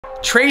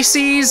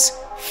Tracey's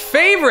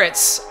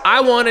favorites.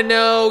 I want to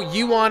know,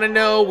 you want to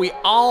know, we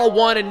all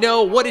want to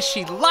know, what is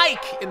she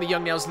like in the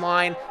Young Nails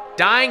line?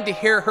 Dying to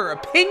hear her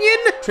opinion.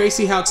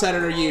 Tracey, how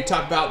excited are you to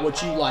talk about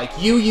what you like?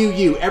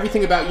 You,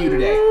 everything about you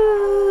today.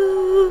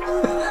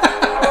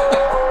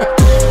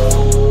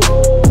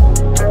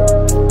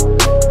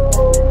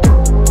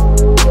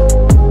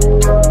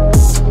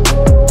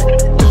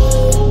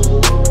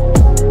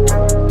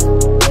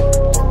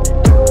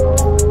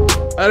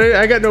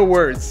 I got no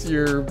words.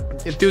 Your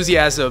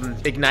enthusiasm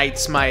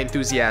ignites my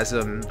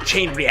enthusiasm.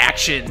 Chain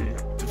reaction,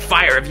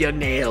 fire of Young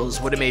Nails,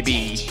 what it may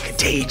be.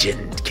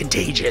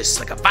 Contagious,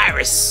 like a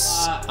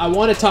virus. I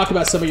want to talk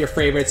about some of your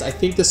favorites. I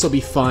think this will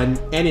be fun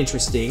and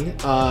interesting.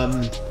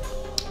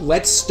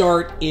 Let's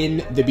start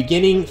in the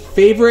beginning.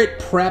 Favorite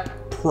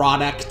prep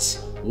product,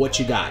 what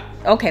you got?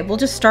 Okay, we'll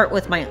just start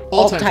with my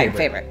all-time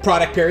favorite.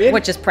 Product, period?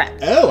 Which is prep.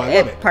 Oh, I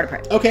love it. Part of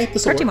prep. Okay,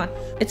 this will work.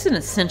 It's an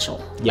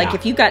essential. Yeah.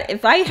 Like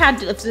if I had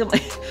to,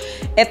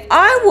 if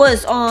I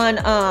was on,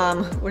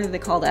 what do they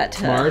call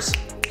that? Mars,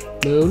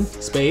 moon,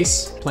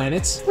 space,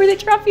 planets. Where they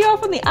drop you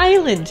off on the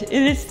island,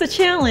 and it's the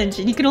challenge,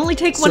 and you can only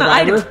take one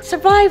item.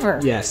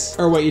 Survivor. Yes.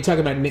 Or what, you talking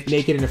about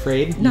Naked and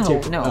Afraid?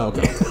 No. Oh,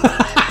 okay.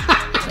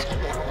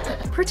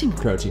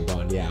 Protein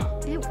bond, yeah.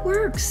 It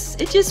works.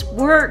 It just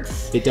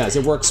works. It does.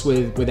 It works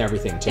with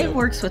everything too. It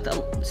works with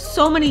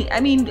so many. I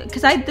mean,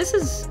 because I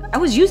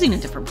was using a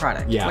different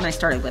product when I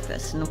started with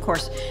this, and of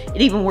course,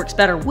 it even works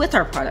better with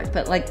our product.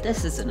 But like,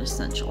 this is an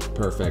essential.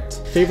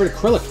 Perfect. Favorite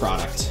acrylic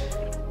product?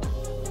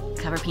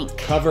 Cover Pink.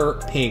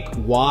 Cover Pink.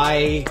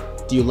 Why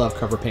do you love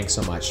Cover Pink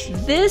so much?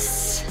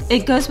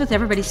 It goes with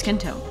everybody's skin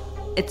tone.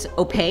 It's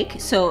opaque,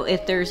 so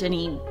if there's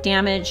any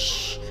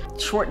damage,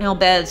 short nail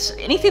beds,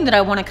 anything that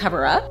I want to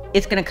cover up,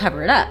 it's going to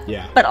cover it up.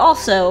 Yeah. But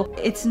also,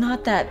 it's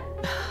not that,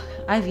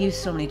 I've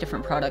used so many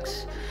different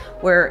products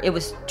where it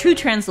was too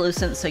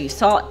translucent, so you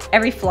saw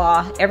every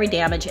flaw, every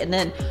damage, and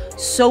then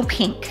so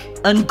pink,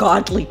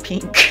 ungodly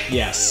pink.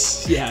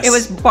 Yes. It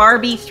was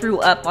Barbie threw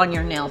up on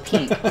your nail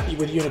pink.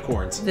 With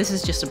unicorns. This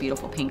is just a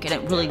beautiful pink,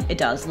 and it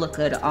does look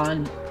good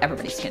on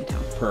everybody's skin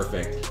tone.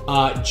 Perfect.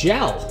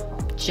 Gel.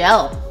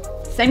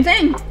 Same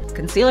thing.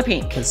 Concealer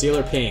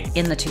pink.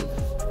 In the tube.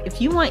 If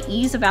you want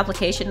ease of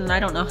application, and I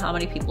don't know how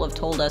many people have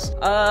told us,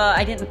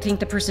 I didn't think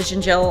the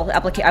precision gel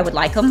application, I would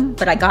like them,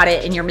 but I got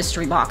it in your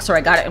mystery box, or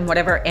I got it in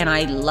whatever, and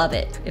I love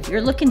it. If you're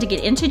looking to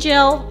get into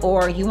gel,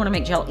 or you want to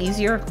make gel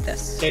easier,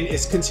 this. And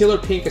is concealer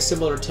pink a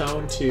similar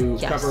tone to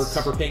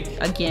cover pink?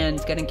 Again,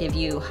 it's gonna give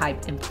you high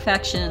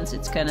imperfections.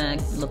 It's gonna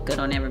look good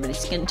on everybody's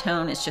skin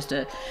tone. It's just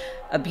a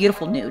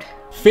beautiful nude.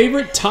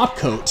 Favorite top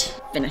coat?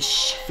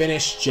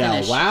 Finish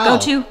gel. Wow.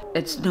 Go-to.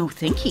 It's no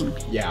thinking.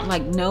 Yeah.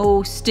 Like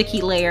no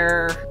sticky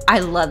layer. I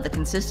love the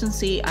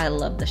consistency. I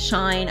love the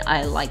shine.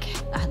 I like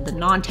the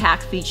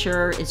non-tack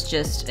feature. It's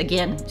just,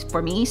 again,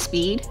 for me,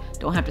 speed.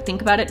 Don't have to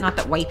think about it. Not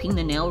that wiping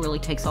the nail really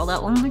takes all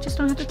that long. I just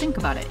don't have to think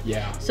about it.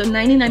 Yeah. So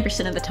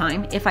 99% of the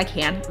time, if I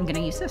can, I'm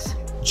gonna use this.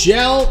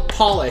 Gel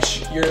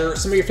polish.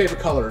 Some of your favorite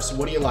colors.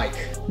 What do you like?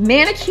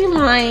 Manicure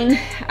line,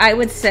 I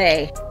would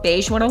say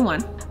beige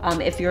 101.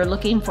 If you're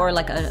looking for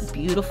like a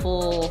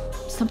beautiful,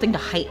 something to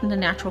heighten the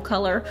natural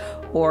color,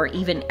 or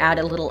even add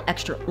a little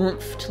extra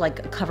oomph to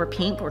like a Cover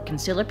Pink or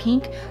Concealer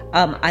Pink,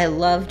 I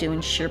love doing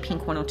Sheer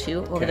Pink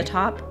 102 over the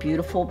top.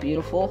 Beautiful,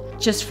 beautiful.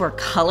 Just for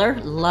color,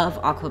 love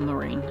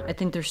Aquamarine. I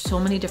think there's so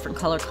many different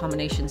color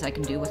combinations I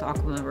can do with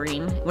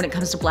Aquamarine. When it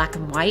comes to black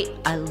and white,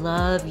 I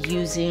love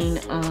using,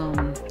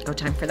 Go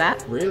Time for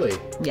that. Really?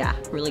 Yeah,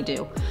 really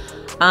do.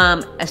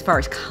 As far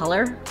as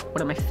color,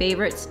 one of my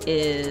favorites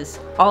is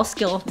All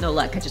Skill, No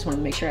Luck. I just wanted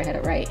to make sure I had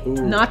it right. Ooh.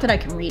 Not that I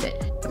can read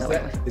it.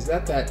 Is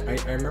that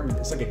I remember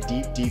it's like a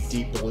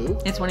deep blue?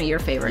 It's one of your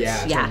favorites.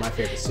 Yeah, it's one of my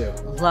favorites too.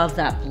 Love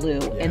that blue.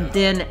 Yeah. And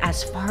then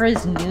as far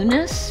as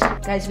newness,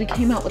 guys, we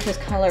came out with this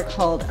color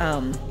called,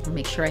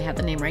 make sure I have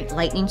the name right,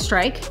 Lightning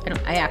Strike.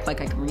 I act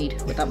like I can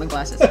read without my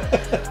glasses.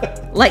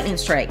 Lightning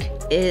Strike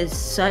is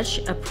such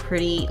a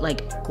pretty,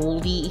 like,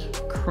 goldy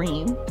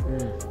cream.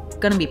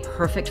 Gonna be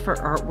perfect for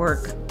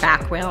artwork,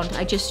 background.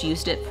 I just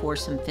used it for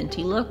some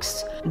Fenty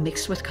looks.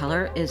 Mixed with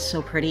color is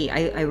so pretty.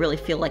 I really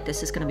feel like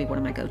this is gonna be one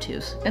of my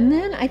go-tos. And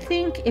then I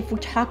think if we're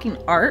talking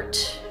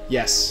art.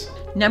 Yes.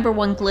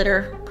 #1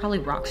 glitter, probably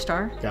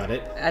Rockstar. Got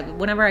it.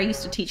 Whenever I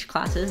used to teach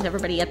classes,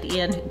 everybody at the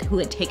end who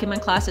had taken my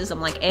classes,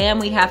 I'm like, and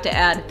we have to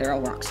add, they're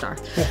all Rockstar.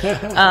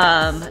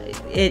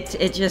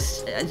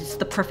 It's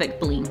the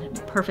perfect bling,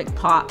 perfect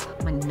pop.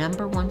 My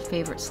 #1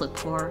 favorite slip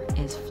pour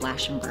is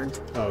Flash and Burn.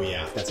 Oh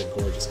yeah, that's a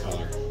gorgeous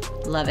color.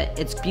 Love it.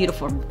 It's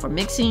beautiful for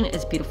mixing,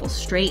 it's beautiful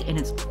straight, and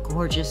it's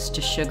gorgeous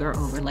to sugar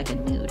over like a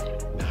nude.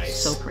 Nice.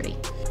 So pretty.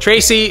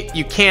 Tracey,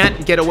 you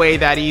can't get away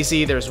that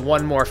easy. There's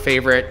one more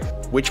favorite.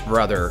 Which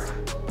brother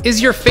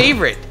is your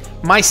favorite?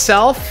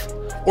 Myself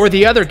or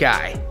the other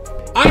guy?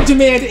 I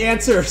demand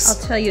answers.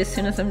 I'll tell you as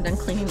soon as I'm done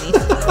cleaning these.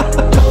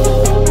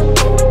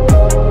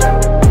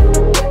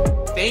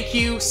 Thank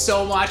you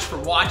so much for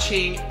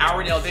watching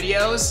our nail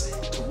videos.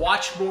 To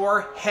watch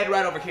more, head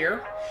right over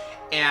here.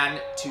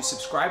 And to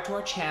subscribe to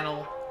our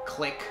channel,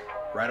 click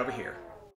right over here.